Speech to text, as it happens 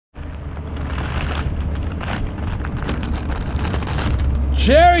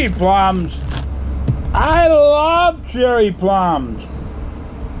Cherry plums. I love cherry plums.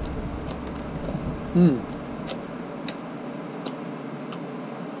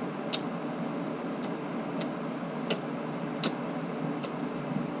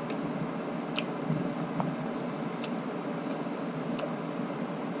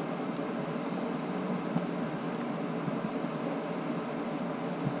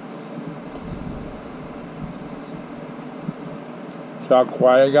 See how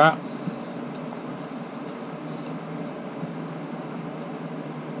quiet I got?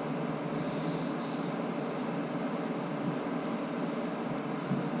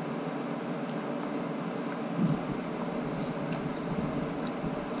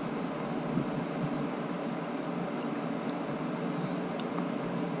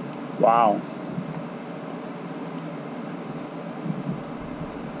 Wow.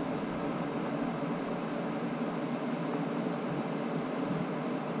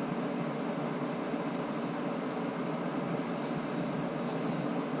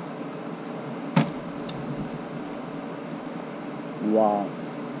 Wow.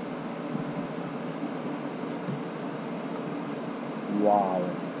 Wow.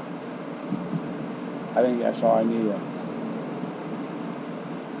 I think that's all I needed.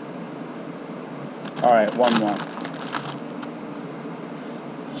 Alright, one more.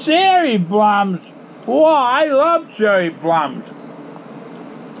 Cherry plums! Wow, I love cherry plums!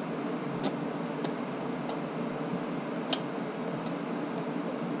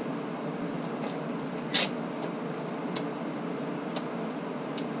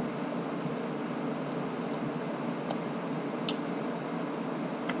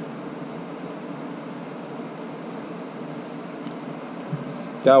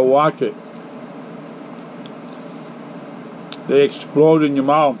 Gotta watch it. They explode in your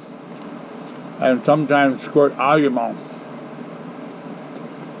mouth and sometimes squirt out of your mouth.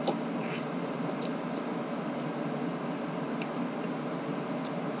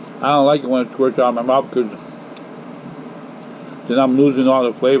 I don't like it when it squirts out of my mouth because then I'm losing all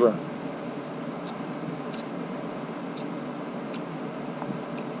the flavor.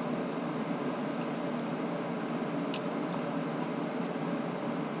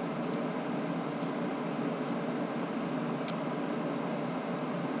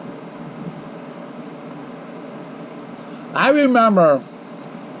 I remember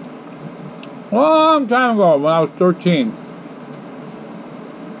a long time ago when I was 13.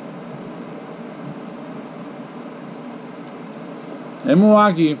 In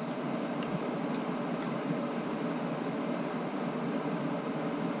Milwaukee,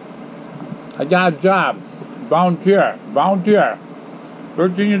 I got a job, volunteer,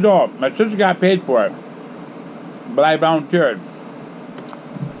 13 years old. My sister got paid for it, but I volunteered.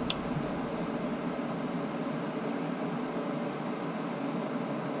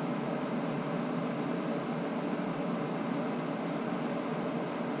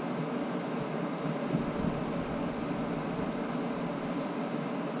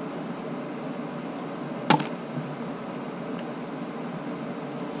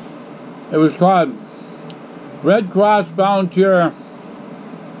 It was called Red Cross Volunteer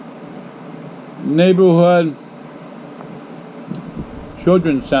Neighborhood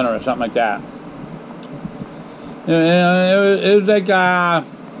Children's Center or something like that. It was like kind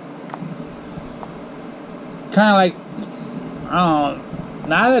of like, I don't know,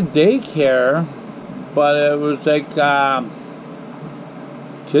 not a daycare, but it was like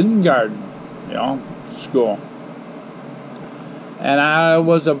kindergarten, you know, school. And I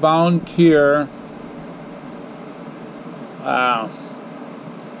was a volunteer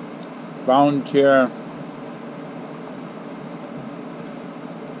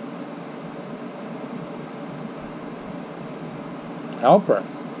helper.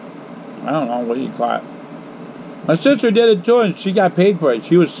 I don't know, what do you call it? My sister did it too, and she got paid for it.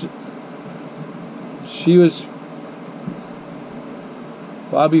 She was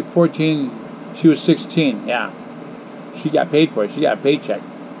well, I'll be 14, she was 16, yeah. She got paid for it. She got a paycheck.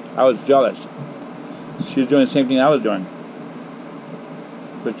 I was jealous. She was doing the same thing I was doing.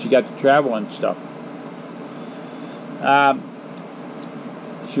 But she got to travel and stuff.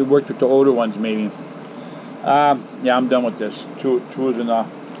 She worked with the older ones, maybe. Yeah, I'm done with this. Two is enough.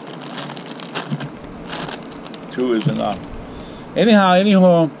 2 is enough.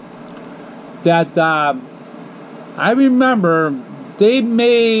 Anyhow, that I remember they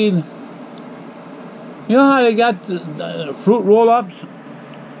made. You know how they got the fruit roll-ups?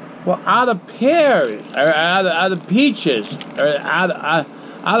 Well, out of pears, or out of peaches, or out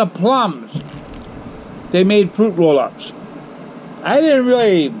of plums, they made fruit roll-ups. I didn't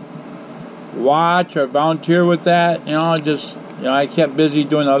really watch or volunteer with that, you know, just, You know, I kept busy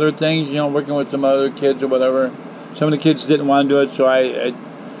doing other things, you know, working with some other kids or whatever. Some of the kids didn't want to do it, so I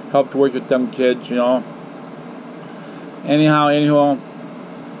helped work with them kids, you know. Anyhow,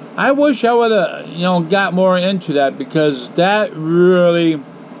 I wish I would have, you know, got more into that, because that really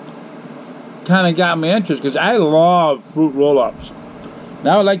kind of got me interest, because I love fruit roll-ups.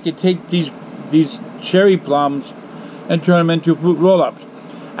 Now I would like to take these cherry plums and turn them into fruit roll-ups.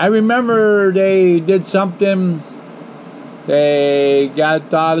 I remember they did something. They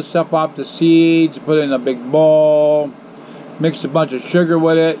got all the stuff off the seeds, put it in a big bowl, mixed a bunch of sugar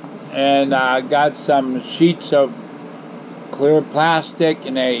with it, and got some sheets of clear plastic,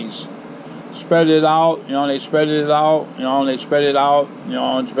 and they spread it out, you know, and they spread it out, you know, and they spread it out, you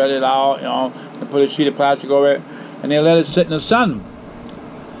know, and spread it out, you know, and put a sheet of plastic over it, and they let it sit in the sun.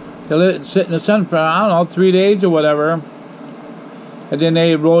 They let it sit in the sun for, I don't know, 3 days or whatever. And then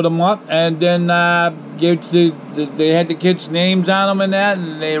they rolled them up, and then gave to they had the kids' names on them and that,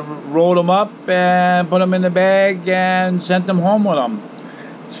 and they rolled them up and put them in the bag and sent them home with them.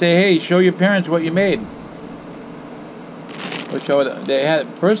 Say, hey, show your parents what you made. They had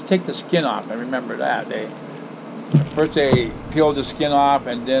first take the skin off. I remember that. First they peeled the skin off,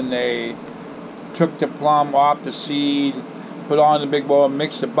 and then they took the plum off the seed, put it on the big bowl,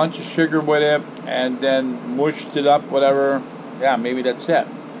 mixed a bunch of sugar with it, and then mushed it up, whatever. Yeah, maybe that's it.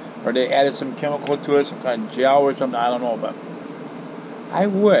 Or they added some chemical to it, some kind of gel or something, I don't know. But I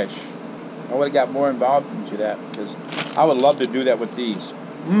wish I would have got more involved into that, because I would love to do that with these.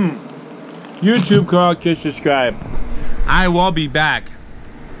 YouTube, Carl, kiss, subscribe. I will be back.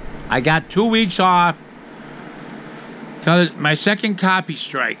 I got 2 weeks off. My second copy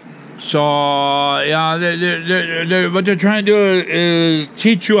strike. So, yeah, what they're trying to do is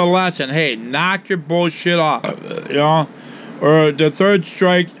teach you a lesson. Hey, knock your bullshit off, you know? Or the third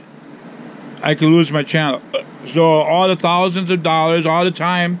strike, I could lose my channel. So all the thousands of dollars, all the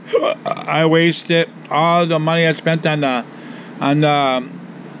time I wasted, all the money I spent on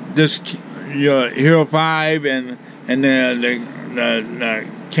this Hero 5 and the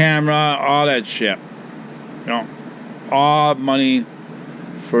camera, all that shit. You know, all money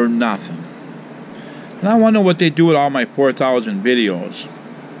for nothing. And I wonder what they do with all my 4,000 videos.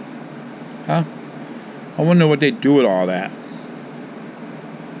 Huh? I wonder what they do with all that.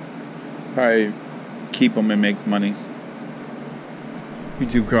 Probably keep them and make money.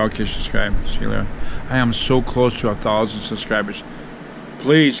 YouTube, Carl, kiss, subscribe. See you later. I am so close to 1,000 subscribers.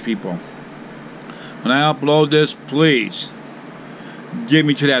 Please, people, when I upload this, please get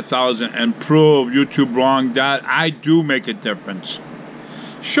me to that 1,000 and prove YouTube wrong that I do make a difference.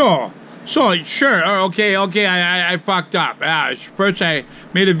 Sure, okay, I fucked up. First I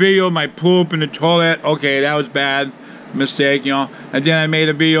made a video of my poop in the toilet. Okay, that was bad. Mistake, you know. And then I made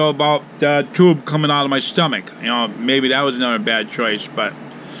a video about the tube coming out of my stomach. You know, maybe that was another bad choice, but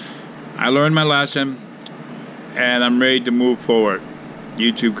I learned my lesson, and I'm ready to move forward.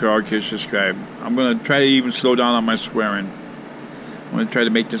 YouTube, Carl, kiss, subscribe. I'm going to try to even slow down on my swearing. I'm going to try to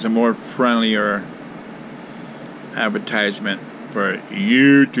make this a more friendlier advertisement for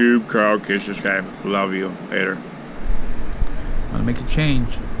YouTube, Carl, kiss, subscribe. Love you. Later. I'm going to make a change.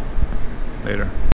 Later.